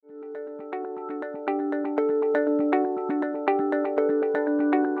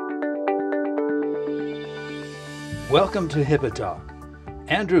Welcome to HIPAA Talk.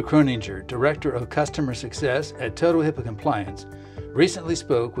 Andrew Croninger, Director of Customer Success at Total HIPAA Compliance, recently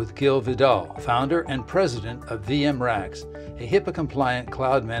spoke with Gil Vidal, founder and president of VMRax, a HIPAA-compliant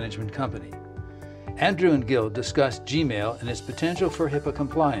cloud management company. Andrew and Gil discussed Gmail and its potential for HIPAA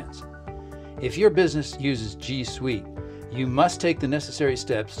compliance. If your business uses G Suite, you must take the necessary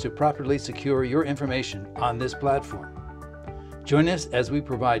steps to properly secure your information on this platform. Join us as we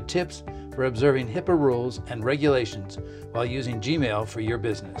provide tips for observing HIPAA rules and regulations while using Gmail for your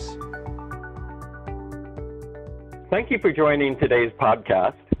business. Thank you for joining today's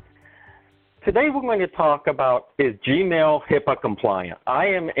podcast. Today we're going to talk about, is Gmail HIPAA compliant? I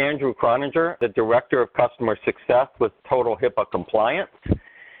am Andrew Croninger, the Director of Customer Success with Total HIPAA Compliance.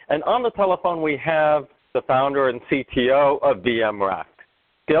 And on the telephone we have the founder and CTO of VMRax.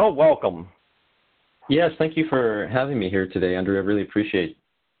 Gil, welcome. Yes, thank you for having me here today, Andrew. I really appreciate it.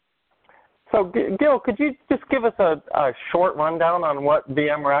 So, Gil, could you just give us a short rundown on what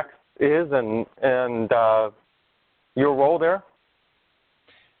VMRax is and your role there?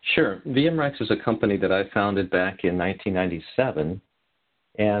 Sure. VMRax is a company that I founded back in 1997,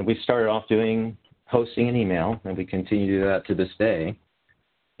 and we started off doing hosting and email, and we continue to do that to this day.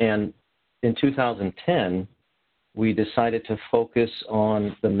 And in 2010, we decided to focus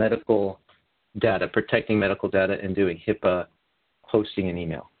on the medical data, protecting medical data, and doing HIPAA hosting and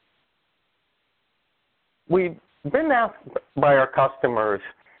email. We've been asked by our customers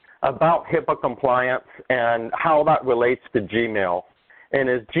about HIPAA compliance and how that relates to Gmail. And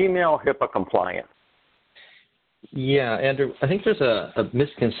is Gmail HIPAA compliant? Yeah, Andrew, I think there's a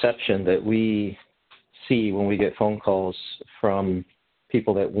misconception that we see when we get phone calls from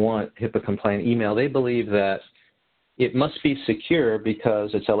people that want HIPAA compliant email. They believe that it must be secure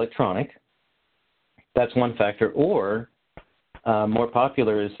because it's electronic. That's one factor. Or more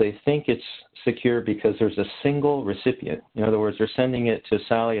popular is they think it's secure because there's a single recipient. In other words, they're sending it to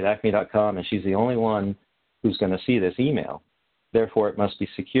Sally at acme.com and she's the only one who's going to see this email. Therefore, it must be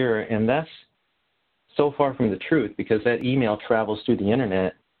secure. And that's so far from the truth because that email travels through the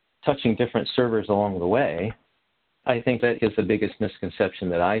internet, touching different servers along the way. I think that is the biggest misconception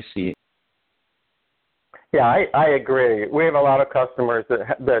that I see. Yeah, I agree. We have a lot of customers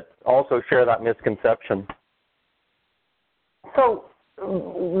that also share that misconception. So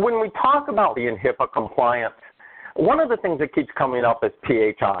when we talk about being HIPAA compliant, one of the things that keeps coming up is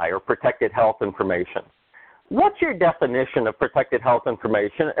PHI, or protected health information. What's your definition of protected health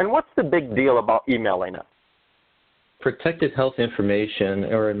information, and what's the big deal about emailing it? Protected health information,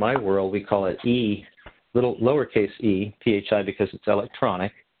 or in my world, we call it little lowercase e, PHI, because it's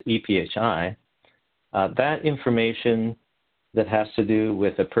electronic, ePHI. That information that has to do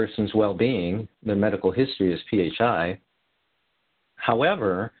with a person's well-being, their medical history, is PHI.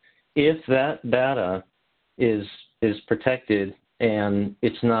 However, if that data is protected and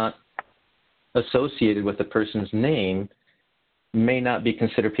it's not associated with the person's name, may not be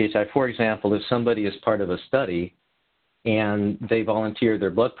considered PHI. For example, if somebody is part of a study and they volunteer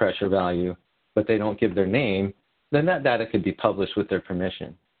their blood pressure value, but they don't give their name, then that data could be published with their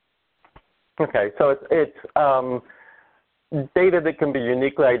permission. Okay, so it's data that can be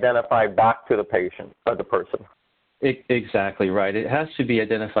uniquely identified back to the patient or the person. Exactly right. It has to be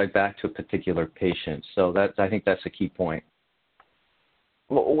identified back to a particular patient. So I think that's a key point.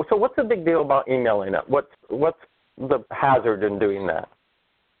 So what's the big deal about emailing it? What's the hazard in doing that?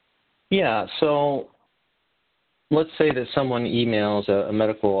 Yeah, so let's say that someone emails, a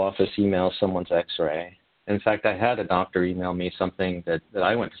medical office emails someone's x-ray. In fact, I had a doctor email me something that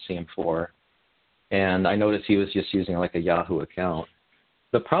I went to see him for, and I noticed he was just using like a Yahoo account.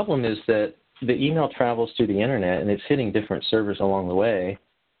 The problem is that the email travels through the internet and it's hitting different servers along the way,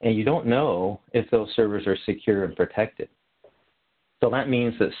 and you don't know if those servers are secure and protected. So that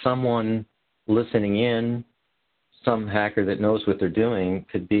means that someone listening in, some hacker that knows what they're doing,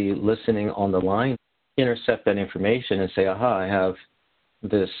 could be listening on the line, intercept that information and say, aha, I have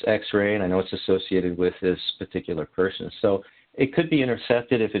this x-ray and I know it's associated with this particular person. So it could be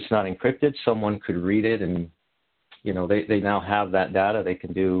intercepted if it's not encrypted. Someone could read it and, you know, they now have that data. They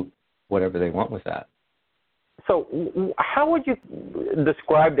can do whatever they want with that. So how would you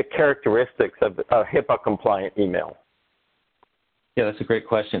describe the characteristics of a HIPAA compliant email? Yeah, that's a great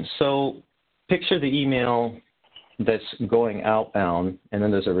question. So picture the email that's going outbound and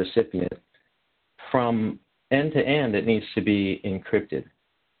then there's a recipient. From end to end, it needs to be encrypted.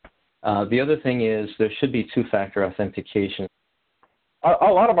 The other thing is there should be two-factor authentication. A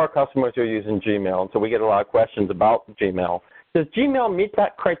lot of our customers are using Gmail, and so we get a lot of questions about Gmail. Does Gmail meet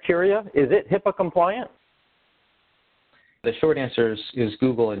that criteria? Is it HIPAA compliant? The short answer is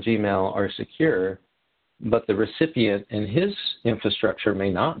Google and Gmail are secure, but the recipient and his infrastructure may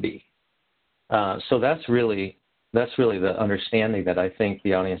not be. So that's really the understanding that I think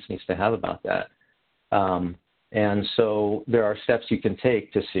the audience needs to have about that. And so there are steps you can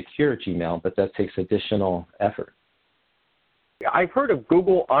take to secure Gmail, but that takes additional effort. I've heard of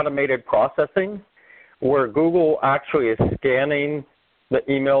Google automated processing, where Google actually is scanning the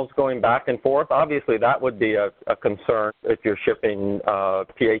emails going back and forth. Obviously, that would be a concern if you're shipping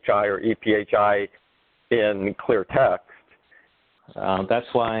PHI or ePHI in clear text. That's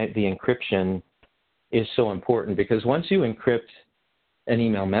why the encryption is so important, because once you encrypt an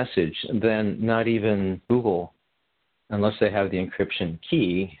email message, then not even Google, unless they have the encryption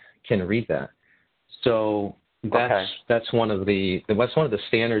key, can read that. So that's one of the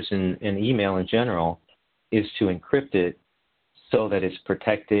standards in email in general, is to encrypt it so that it's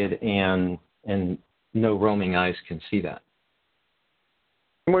protected and no roaming eyes can see that.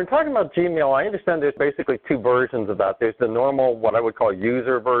 When we're talking about Gmail, I understand there's basically two versions of that. There's the normal, what I would call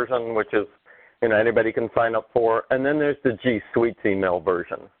user version, which is anybody can sign up for, and then there's the G Suite email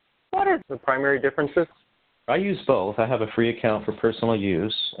version. What are the primary differences? I use both. I have a free account for personal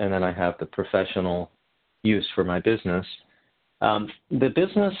use, and then I have the professional use for my business. The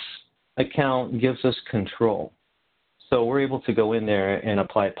business account gives us control. So we're able to go in there and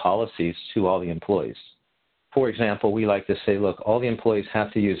apply policies to all the employees. For example, we like to say, look, all the employees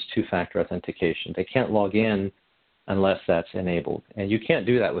have to use two-factor authentication. They can't log in unless that's enabled. And you can't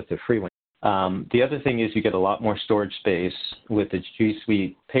do that with the free one. The other thing is you get a lot more storage space with the G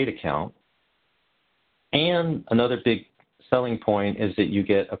Suite paid account. And another big selling point is that you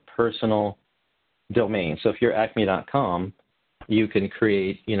get a personal domain. So if you're acme.com, you can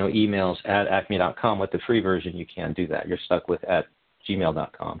create, emails at acme.com. With the free version, you can't do that. You're stuck with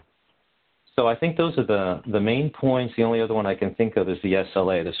 @gmail.com. So I think those are the main points. The only other one I can think of is the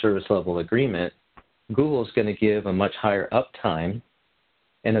SLA, the service level agreement. Google is going to give a much higher uptime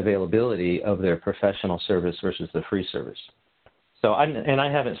and availability of their professional service versus the free service. So I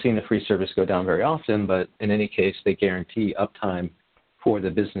haven't seen the free service go down very often, but in any case, they guarantee uptime for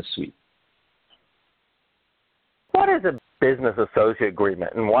the business suite. What is a business associate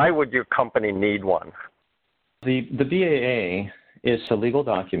agreement, and why would your company need one? The BAA is a legal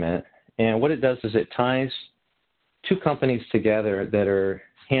document, and what it does is it ties two companies together that are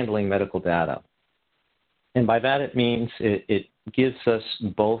handling medical data. And by that it means it gives us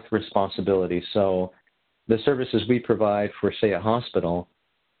both responsibilities. So the services we provide for, say, a hospital,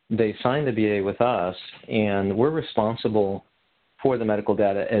 they sign the BAA with us, and we're responsible for the medical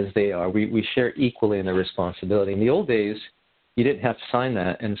data as they are. We share equally in the responsibility. In the old days, you didn't have to sign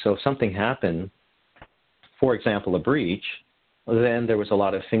that, and so if something happened, for example, a breach, then there was a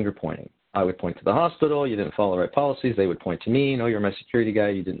lot of finger pointing. I would point to the hospital, you didn't follow the right policies. They would point to me, no, you're my security guy,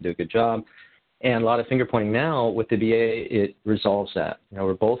 you didn't do a good job. And a lot of finger pointing. Now with the BAA, it resolves that.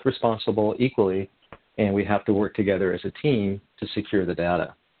 We're both responsible equally, and we have to work together as a team to secure the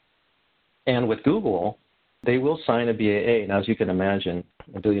data. And with Google, they will sign a BAA. Now, as you can imagine,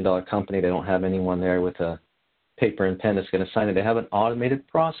 a billion-dollar company, they don't have anyone there with a paper and pen that's going to sign it. They have an automated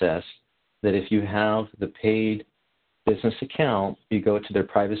process that if you have the paid business account, you go to their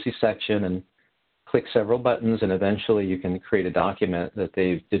privacy section and click several buttons, and eventually you can create a document that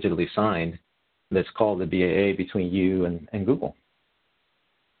they've digitally signed that's called the BAA between you and Google.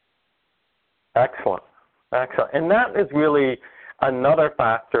 Excellent. Excellent. And that is really another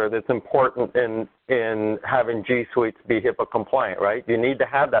factor that's important in having G Suites be HIPAA compliant, right? You need to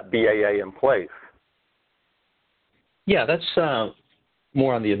have that BAA in place. Yeah, that's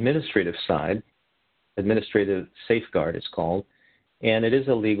more on the administrative side. Administrative safeguard, it's called. And it is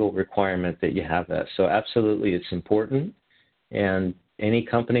a legal requirement that you have that. So absolutely, it's important. And any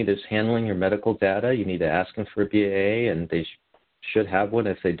company that's handling your medical data, you need to ask them for a BAA, and they should have one.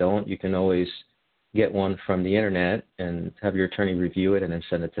 If they don't, you can always get one from the internet and have your attorney review it and then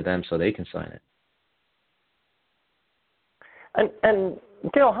send it to them so they can sign it. And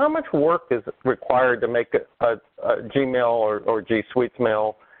Gil, how much work is required to make a Gmail or G Suite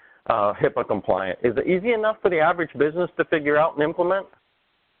mail HIPAA compliant? Is it easy enough for the average business to figure out and implement?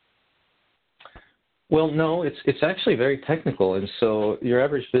 Well, no, it's actually very technical. And so your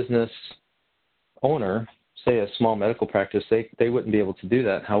average business owner, say a small medical practice, they wouldn't be able to do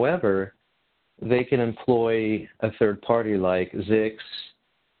that. However, they can employ a third party like Zix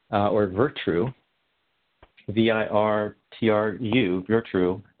or Virtru, VIRTRU,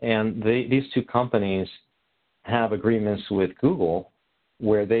 Virtru, and these two companies have agreements with Google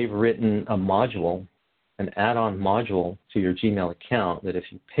where they've written a module, an add-on module to your Gmail account that if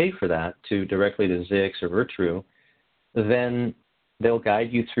you pay for that to directly to Zix or Virtru, then They'll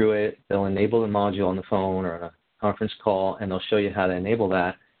guide you through it. They'll enable the module on the phone or on a conference call, and they'll show you how to enable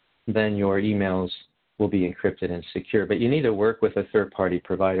that. Then your emails will be encrypted and secure. But you need to work with a third-party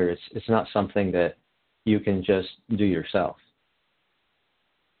provider. It's not something that you can just do yourself.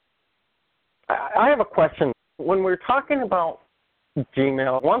 I have a question. When we're talking about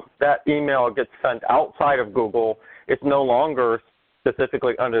Gmail, once that email gets sent outside of Google, it's no longer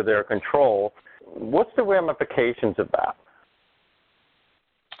specifically under their control. What's the ramifications of that?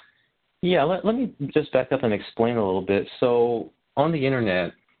 Yeah, let me just back up and explain a little bit. So on the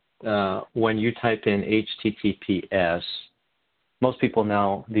internet, when you type in HTTPS, most people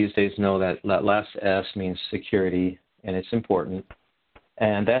now these days know that that last S means security, and it's important.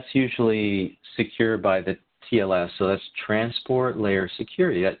 And that's usually secured by the TLS, so that's Transport Layer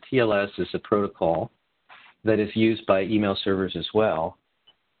Security. That TLS is a protocol that is used by email servers as well.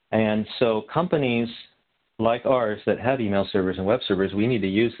 And so companies like ours that have email servers and web servers, we need to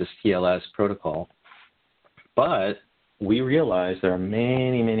use this TLS protocol. But we realize there are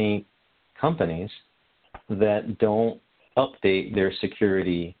many, many companies that don't update their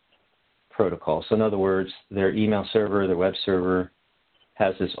security protocol. So in other words, their email server, their web server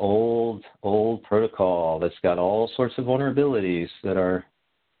has this old protocol that's got all sorts of vulnerabilities that our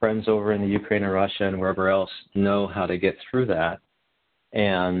friends over in the Ukraine and Russia and wherever else know how to get through that.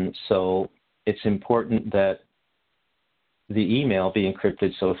 And so it's important that the email be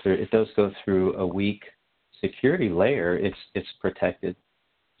encrypted, so if it does go through a weak security layer, it's protected.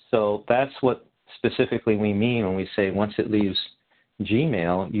 So that's what specifically we mean when we say once it leaves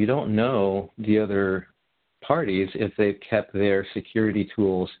Gmail, you don't know the other parties if they've kept their security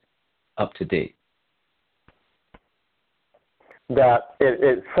tools up to date. That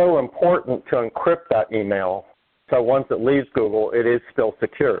it's so important to encrypt that email, so once it leaves Google, it is still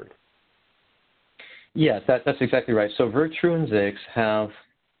secured. Yes, that's exactly right. So Virtru and Zix have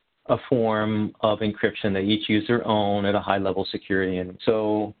a form of encryption that each user own at a high level security. And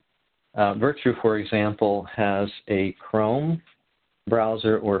so Virtru, for example, has a Chrome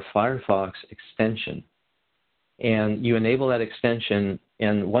browser or Firefox extension. And you enable that extension,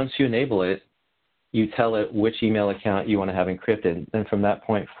 and once you enable it, you tell it which email account you want to have encrypted. And from that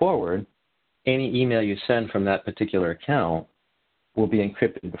point forward, any email you send from that particular account will be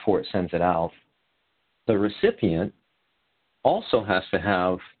encrypted before it sends it out. The recipient also has to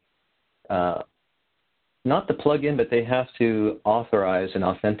have not the plugin, but they have to authorize and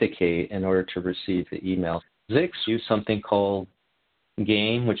authenticate in order to receive the email. Zix use something called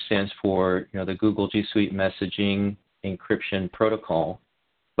GAME, which stands for the Google G Suite Messaging Encryption Protocol,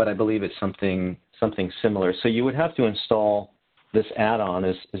 but I believe it's something similar. So you would have to install this add-on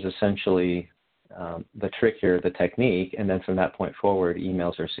is essentially the trick here, the technique, and then from that point forward,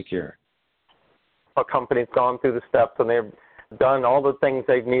 emails are secure. A company's gone through the steps and they've done all the things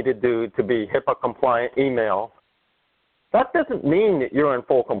they need to do to be HIPAA-compliant email. That doesn't mean that you're in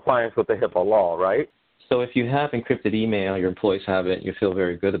full compliance with the HIPAA law, right? So if you have encrypted email, your employees have it, you feel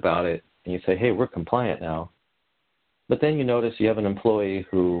very good about it, and you say, hey, we're compliant now. But then you notice you have an employee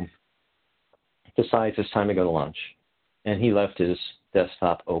who decides it's time to go to lunch, and he left his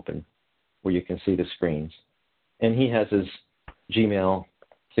desktop open where you can see the screens. And he has his Gmail,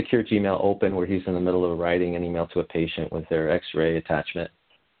 secure Gmail open where he's in the middle of writing an email to a patient with their X-ray attachment.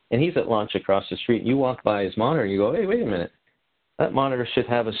 And he's at lunch across the street. You walk by his monitor and you go, hey, wait a minute. That monitor should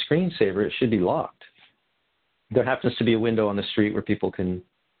have a screensaver. It should be locked. There happens to be a window on the street where people can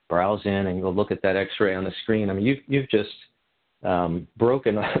browse in and go look at that X-ray on the screen. I mean, you've just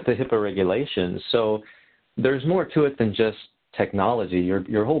broken the HIPAA regulations. So there's more to it than just technology.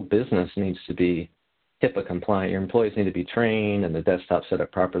 Your whole business needs to be HIPAA compliant. Your employees need to be trained and the desktop set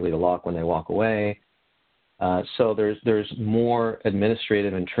up properly to lock when they walk away. So there's more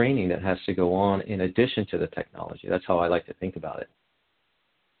administrative and training that has to go on in addition to the technology. That's how I like to think about it.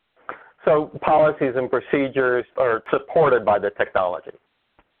 So policies and procedures are supported by the technology.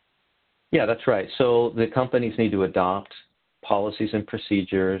 Yeah, that's right. So the companies need to adopt policies and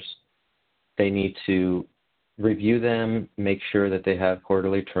procedures. They need to review them, make sure that they have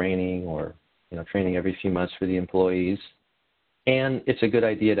quarterly training or training every few months for the employees. And it's a good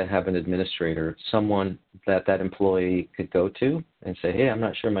idea to have an administrator, someone that employee could go to and say, hey, I'm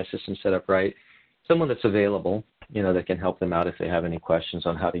not sure my system's set up right. Someone that's available, that can help them out if they have any questions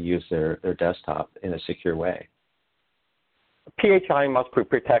on how to use their desktop in a secure way. PHI must be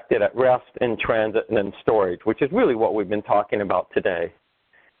protected at rest, in transit, and in storage, which is really what we've been talking about today.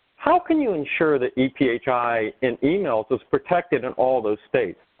 How can you ensure that ePHI in emails is protected in all those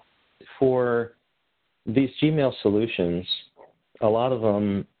states? For these Gmail solutions, a lot of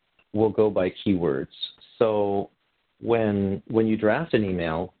them will go by keywords. So when you draft an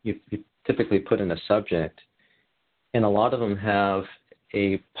email, you typically put in a subject, and a lot of them have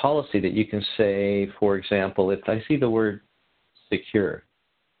a policy that you can say, for example, if I see the word secure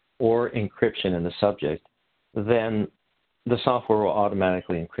or encryption in the subject, then the software will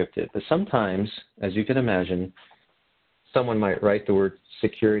automatically encrypt it. But sometimes, as you can imagine, someone might write the word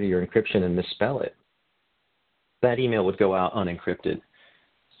security or encryption and misspell it. That email would go out unencrypted.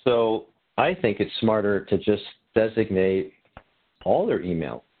 So I think it's smarter to just designate all their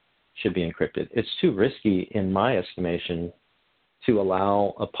email should be encrypted. It's too risky, in my estimation, to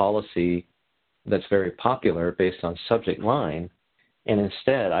allow a policy that's very popular based on subject line. And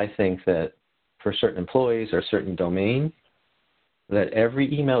instead, I think that for certain employees or a certain domain, that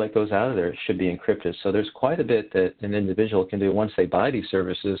every email that goes out of there should be encrypted. So there's quite a bit that an individual can do once they buy these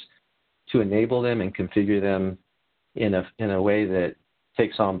services to enable them and configure them in a way that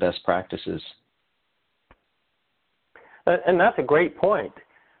takes on best practices. And that's a great point.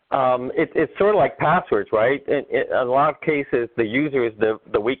 It's sort of like passwords, right? In a lot of cases, the user is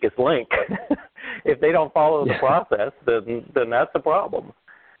the weakest link. If they don't follow the process, then that's the problem.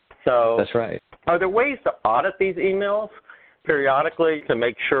 So that's right. Are there ways to audit these emails periodically to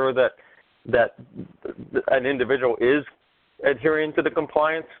make sure that an individual is adhering to the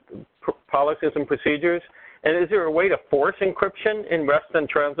compliance policies and procedures? And is there a way to force encryption in rest and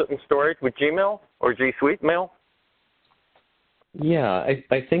transit and storage with Gmail or G Suite Mail? Yeah,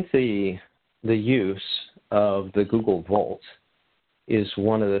 I think the use of the Google Vault is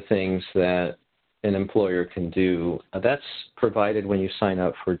one of the things that an employer can do. That's provided when you sign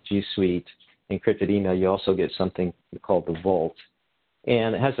up for G Suite encrypted email. You also get something called the Vault,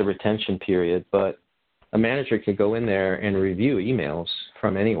 and it has a retention period, but a manager can go in there and review emails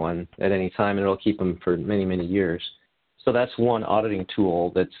from anyone at any time, and it'll keep them for many, many years. So that's one auditing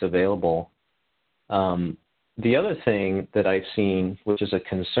tool that's available. The other thing that I've seen, which is a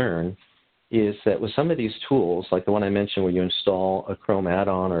concern, is that with some of these tools, like the one I mentioned where you install a Chrome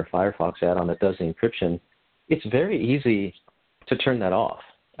add-on or a Firefox add-on that does the encryption, it's very easy to turn that off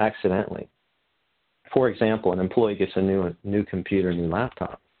accidentally. For example, an employee gets a new computer, a new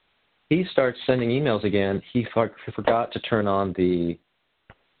laptop. He starts sending emails again. He forgot to turn on the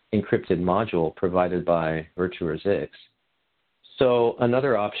encrypted module provided by Virtuosix. So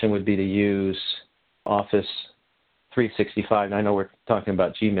another option would be to use Office 365. And I know we're talking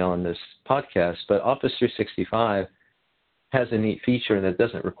about Gmail in this podcast, but Office 365 has a neat feature that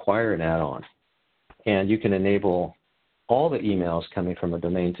doesn't require an add-on. And you can enable all the emails coming from a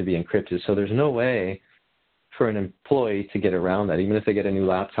domain to be encrypted. So there's no way for an employee to get around that. Even if they get a new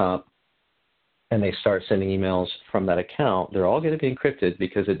laptop and they start sending emails from that account, they're all going to be encrypted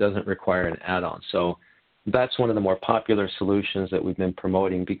because it doesn't require an add-on. So that's one of the more popular solutions that we've been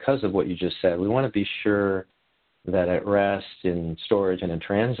promoting because of what you just said. We want to be sure that at rest, in storage, and in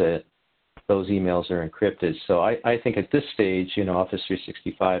transit, those emails are encrypted. So I think at this stage, Office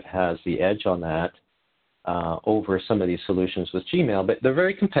 365 has the edge on that over some of these solutions with Gmail. But they're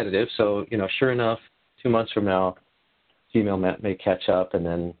very competitive. So, sure enough, 2 months from now, Gmail may catch up and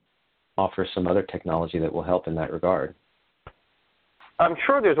then offer some other technology that will help in that regard. I'm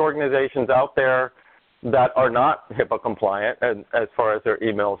sure there's organizations out there that are not HIPAA compliant as far as their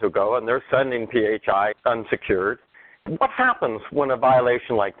emails will go, and they're sending PHI unsecured. What happens when a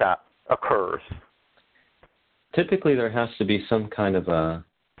violation like that occurs? Typically, there has to be some kind of a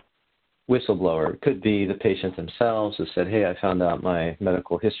whistleblower. It could be the patient themselves who said, hey, I found out my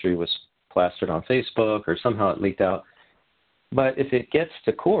medical history was plastered on Facebook, or somehow it leaked out. But if it gets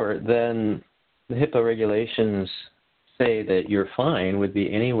to court, then the HIPAA regulations say that your fine would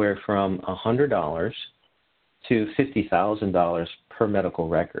be anywhere from $100 to $50,000 per medical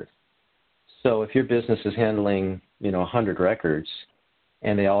record. So if your business is handling, 100 records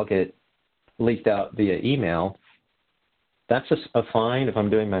and they all get leaked out via email, that's a fine, if I'm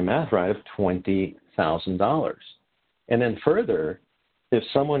doing my math right, of $20,000. And then further, if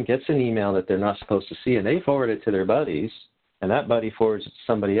someone gets an email that they're not supposed to see and they forward it to their buddies, and that buddy forwards it to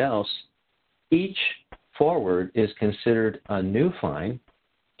somebody else, each forward is considered a new fine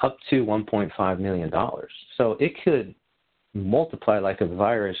up to $1.5 million. So it could multiply like a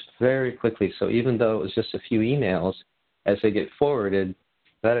virus very quickly. So even though it was just a few emails, as they get forwarded,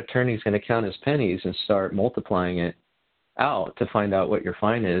 that attorney is going to count his pennies and start multiplying it out to find out what your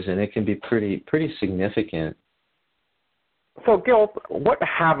fine is, and it can be pretty significant. So, Gil, what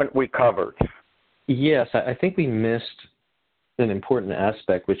haven't we covered? Yes, I think we missed an important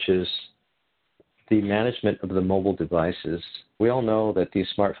aspect, which is the management of the mobile devices. We all know that these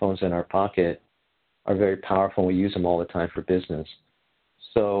smartphones in our pocket are very powerful. We use them all the time for business.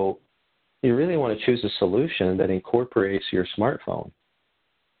 So you really want to choose a solution that incorporates your smartphone.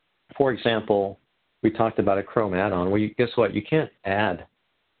 For example, we talked about a Chrome add-on. Well, guess what? You can't add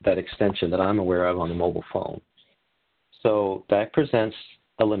that extension that I'm aware of on the mobile phone. So that presents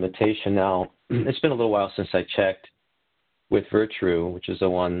a limitation. Now, it's been a little while since I checked with Virtru, which is the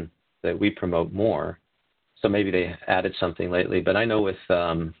one that we promote more. So maybe they added something lately. But I know with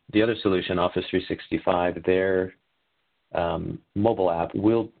the other solution, Office 365, their mobile app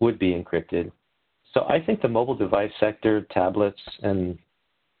would be encrypted. So I think the mobile device sector, tablets, and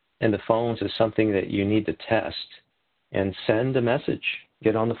the phones is something that you need to test and send a message.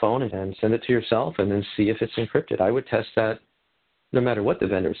 Get on the phone and send it to yourself and then see if it's encrypted. I would test that no matter what the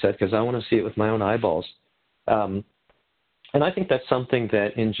vendor said because I want to see it with my own eyeballs. And I think that's something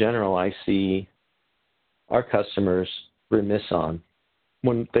that in general I see our customers remiss on.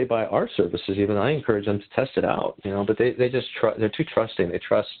 When they buy our services, even I encourage them to test it out, but they're too trusting. They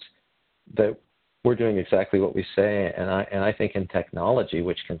trust that we're doing exactly what we say, and I think in technology,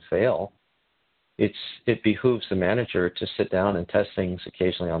 which can fail, it behooves the manager to sit down and test things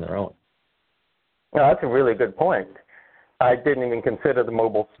occasionally on their own. Well, that's a really good point. I didn't even consider the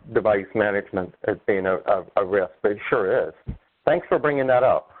mobile device management as being a risk, but it sure is. Thanks for bringing that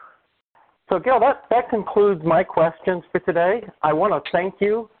up. So, Gil, that concludes my questions for today. I want to thank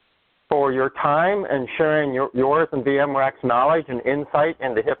you for your time and sharing yours and VMrax's knowledge and insight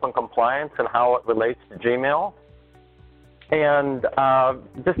into HIPAA compliance and how it relates to Gmail. And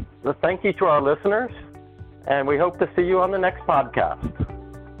just thank you to our listeners, and we hope to see you on the next podcast.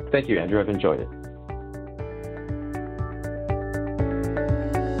 Thank you, Andrew. I've enjoyed it.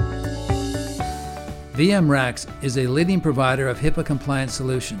 VMrax is a leading provider of HIPAA compliance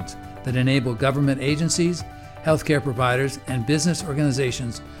solutions that enable government agencies, healthcare providers, and business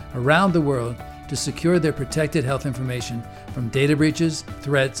organizations around the world to secure their protected health information from data breaches,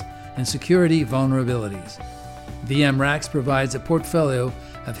 threats, and security vulnerabilities. VMrax provides a portfolio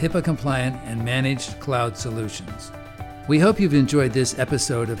of HIPAA-compliant and managed cloud solutions. We hope you've enjoyed this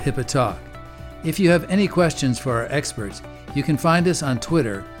episode of HIPAA Talk. If you have any questions for our experts, you can find us on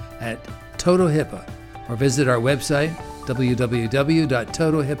Twitter at TotalHIPAA or visit our website,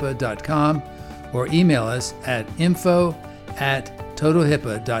 www.totalhipaa.com, or email us at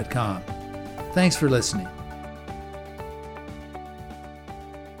info@totalhipaa.com. Thanks for listening.